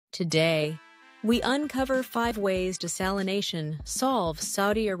Today, we uncover 5 ways desalination solves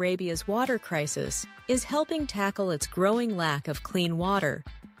Saudi Arabia's water crisis, is helping tackle its growing lack of clean water.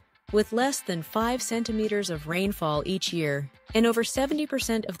 With less than 5 centimeters of rainfall each year and over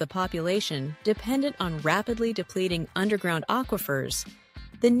 70% of the population dependent on rapidly depleting underground aquifers,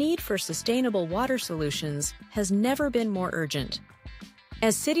 the need for sustainable water solutions has never been more urgent.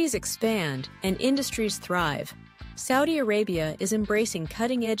 As cities expand and industries thrive, Saudi Arabia is embracing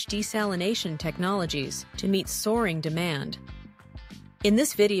cutting-edge desalination technologies to meet soaring demand. In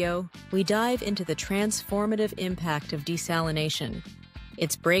this video, we dive into the transformative impact of desalination,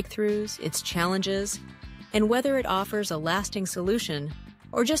 its breakthroughs, its challenges, and whether it offers a lasting solution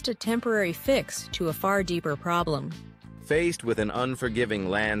or just a temporary fix to a far deeper problem. Faced with an unforgiving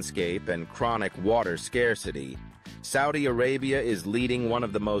landscape and chronic water scarcity, Saudi Arabia is leading one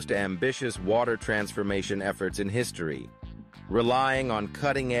of the most ambitious water transformation efforts in history, relying on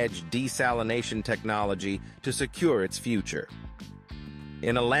cutting-edge desalination technology to secure its future.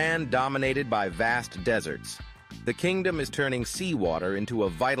 In a land dominated by vast deserts, the kingdom is turning seawater into a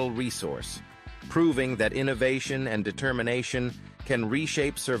vital resource, proving that innovation and determination can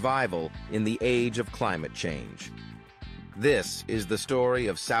reshape survival in the age of climate change. This is the story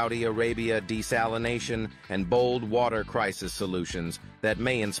of Saudi Arabia desalination and bold water crisis solutions that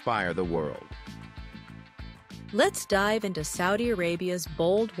may inspire the world. Let's dive into Saudi Arabia's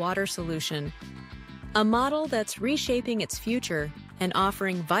bold water solution, a model that's reshaping its future and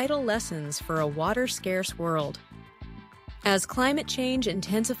offering vital lessons for a water-scarce world. As climate change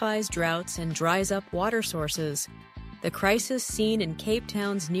intensifies droughts and dries up water sources, the crisis seen in Cape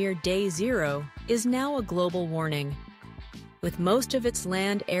Town's near day zero is now a global warning. With most of its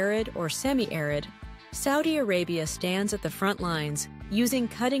land arid or semi-arid, Saudi Arabia stands at the front lines, using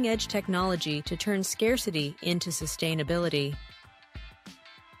cutting-edge technology to turn scarcity into sustainability.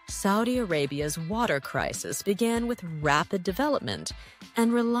 Saudi Arabia's water crisis began with rapid development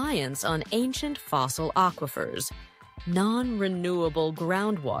and reliance on ancient fossil aquifers, non-renewable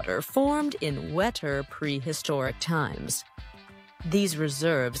groundwater formed in wetter prehistoric times. These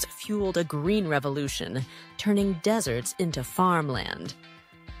reserves fueled a green revolution, turning deserts into farmland.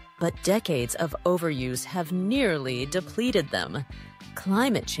 But decades of overuse have nearly depleted them.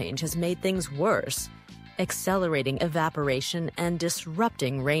 Climate change has made things worse, accelerating evaporation and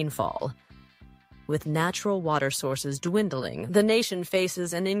disrupting rainfall. With natural water sources dwindling, the nation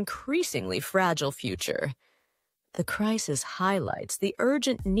faces an increasingly fragile future. The crisis highlights the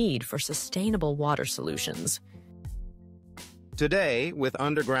urgent need for sustainable water solutions. Today, with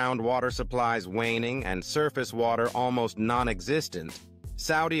underground water supplies waning and surface water almost non-existent,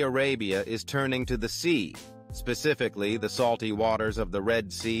 Saudi Arabia is turning to the sea, specifically the salty waters of the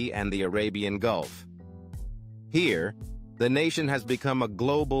Red Sea and the Arabian Gulf. Here, the nation has become a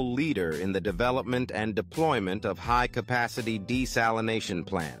global leader in the development and deployment of high-capacity desalination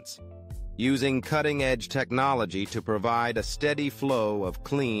plants, using cutting-edge technology to provide a steady flow of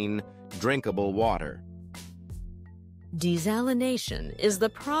clean, drinkable water. Desalination is the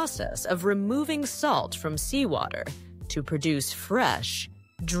process of removing salt from seawater to produce fresh,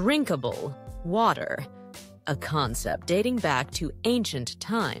 drinkable water, a concept dating back to ancient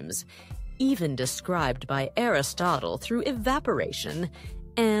times, even described by Aristotle through evaporation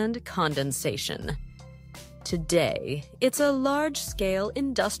and condensation. Today, it's a large-scale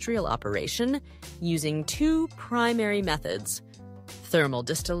industrial operation using 2 primary methods: thermal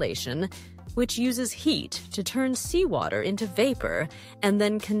distillation, which uses heat to turn seawater into vapor and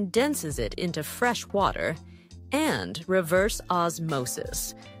then condenses it into fresh water, and reverse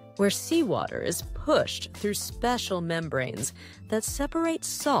osmosis, where seawater is pushed through special membranes that separate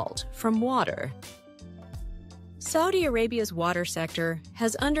salt from water. Saudi Arabia's water sector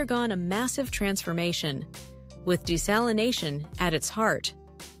has undergone a massive transformation, with desalination at its heart.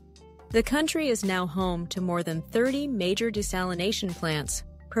 The country is now home to more than 30 major desalination plants,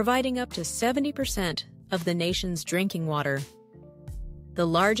 providing up to 70% of the nation's drinking water. The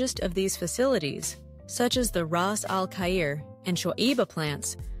largest of these facilities, such as the Ras Al Khair and Shuaiba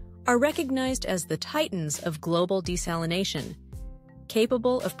plants, are recognized as the titans of global desalination,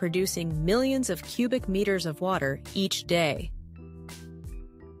 capable of producing millions of cubic meters of water each day.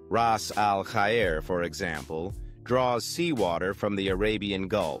 Ras Al Khair, for example, draws seawater from the Arabian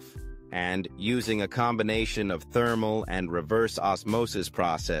Gulf, and, using a combination of thermal and reverse osmosis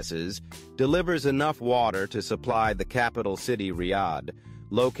processes, delivers enough water to supply the capital city Riyadh,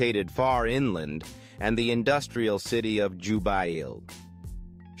 located far inland, and the industrial city of Jubail.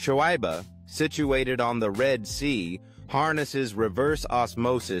 Shuaiba, situated on the Red Sea, harnesses reverse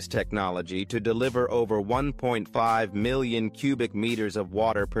osmosis technology to deliver over 1.5 million cubic meters of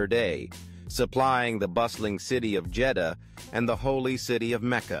water per day, supplying the bustling city of Jeddah and the holy city of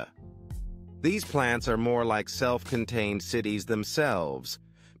Mecca. These plants are more like self-contained cities themselves,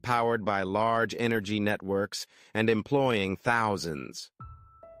 powered by large energy networks and employing thousands.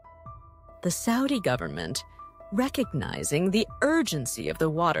 The Saudi government, recognizing the urgency of the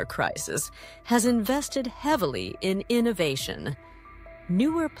water crisis, has invested heavily in innovation.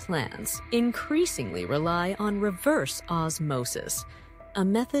 Newer plants increasingly rely on reverse osmosis, a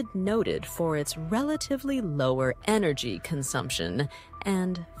method noted for its relatively lower energy consumption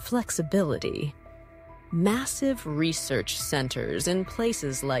and flexibility. Massive research centers in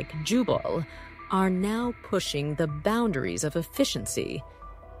places like Jubal are now pushing the boundaries of efficiency,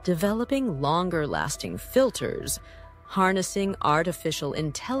 developing longer-lasting filters, harnessing artificial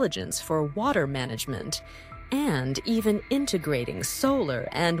intelligence for water management, and even integrating solar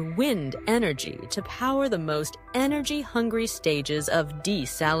and wind energy to power the most energy-hungry stages of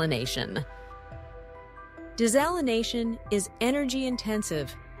desalination. Desalination is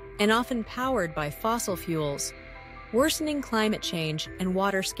energy-intensive and often powered by fossil fuels, worsening climate change and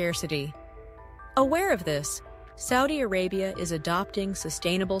water scarcity. Aware of this, Saudi Arabia is adopting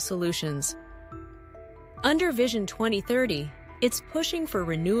sustainable solutions. Under Vision 2030, it's pushing for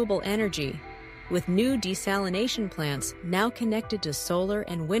renewable energy, with new desalination plants now connected to solar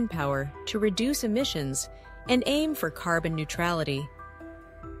and wind power to reduce emissions and aim for carbon neutrality.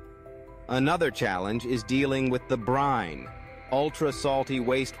 Another challenge is dealing with the brine, ultra-salty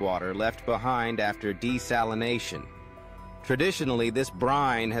wastewater left behind after desalination. Traditionally, this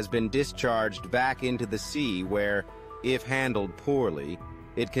brine has been discharged back into the sea where, if handled poorly,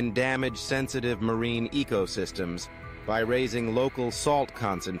 it can damage sensitive marine ecosystems by raising local salt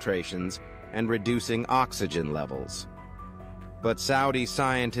concentrations and reducing oxygen levels. But Saudi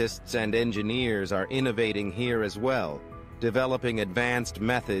scientists and engineers are innovating here as well, developing advanced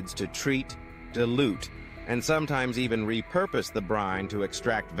methods to treat, dilute, and sometimes even repurpose the brine to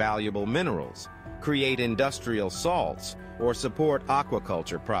extract valuable minerals, create industrial salts, or support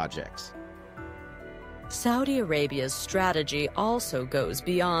aquaculture projects. Saudi Arabia's strategy also goes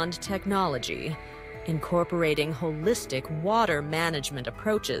beyond technology, incorporating holistic water management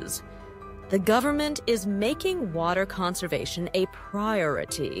approaches. The government is making water conservation a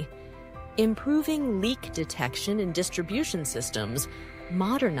priority, improving leak detection and distribution systems,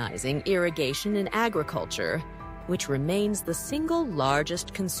 modernizing irrigation and agriculture, which remains the single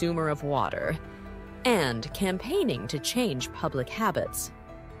largest consumer of water, and campaigning to change public habits.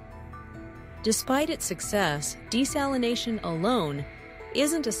 Despite its success, desalination alone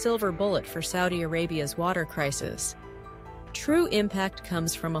isn't a silver bullet for Saudi Arabia's water crisis. True impact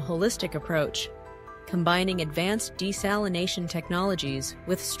comes from a holistic approach, combining advanced desalination technologies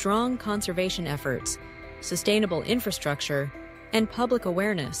with strong conservation efforts, sustainable infrastructure, and public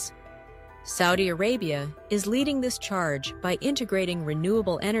awareness. Saudi Arabia is leading this charge by integrating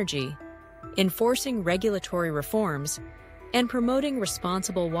renewable energy, enforcing regulatory reforms, and promoting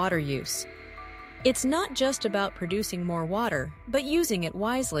responsible water use. It's not just about producing more water, but using it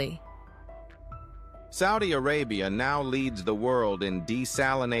wisely. Saudi Arabia now leads the world in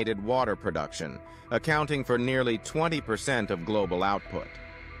desalinated water production, accounting for nearly 20% of global output.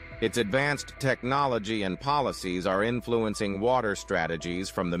 Its advanced technology and policies are influencing water strategies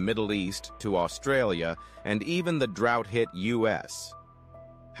from the Middle East to Australia and even the drought-hit U.S.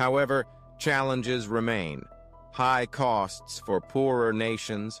 However, challenges remain: high costs for poorer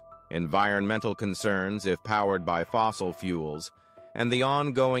nations, environmental concerns if powered by fossil fuels, and the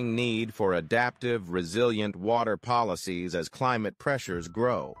ongoing need for adaptive, resilient water policies as climate pressures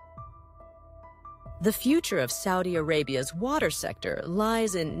grow. The future of Saudi Arabia's water sector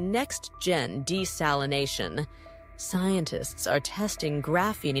lies in next-gen desalination. Scientists are testing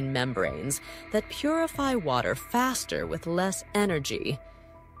graphene membranes that purify water faster with less energy.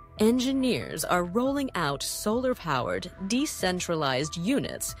 Engineers are rolling out solar-powered, decentralized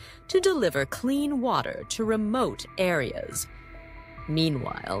units to deliver clean water to remote areas.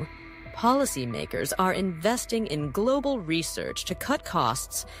 Meanwhile, policymakers are investing in global research to cut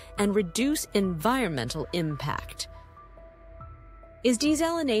costs and reduce environmental impact. Is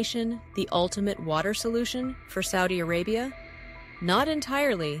desalination the ultimate water solution for Saudi Arabia? Not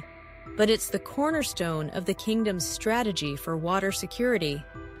entirely, but it's the cornerstone of the kingdom's strategy for water security.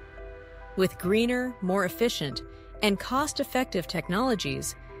 With greener, more efficient, and cost-effective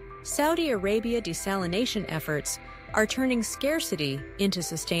technologies, Saudi Arabia desalination efforts are turning scarcity into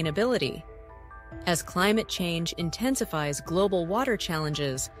sustainability. As climate change intensifies global water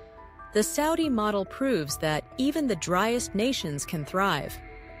challenges, The Saudi model proves that even the driest nations can thrive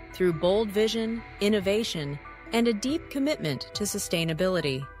through bold vision, innovation, and a deep commitment to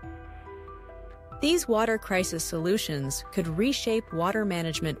sustainability. These water crisis solutions could reshape water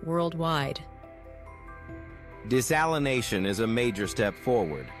management worldwide. Desalination is a major step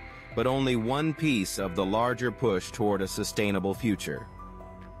forward, but only one piece of the larger push toward a sustainable future.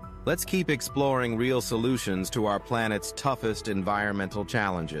 Let's keep exploring real solutions to our planet's toughest environmental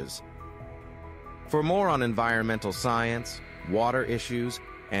challenges. For more on environmental science, water issues,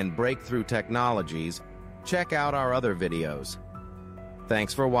 and breakthrough technologies, check out our other videos.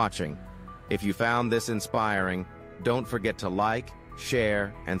 Thanks for watching. If you found this inspiring, don't forget to like,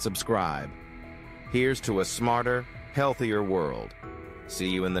 share, and subscribe. Here's to a smarter, healthier world. See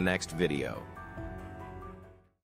you in the next video.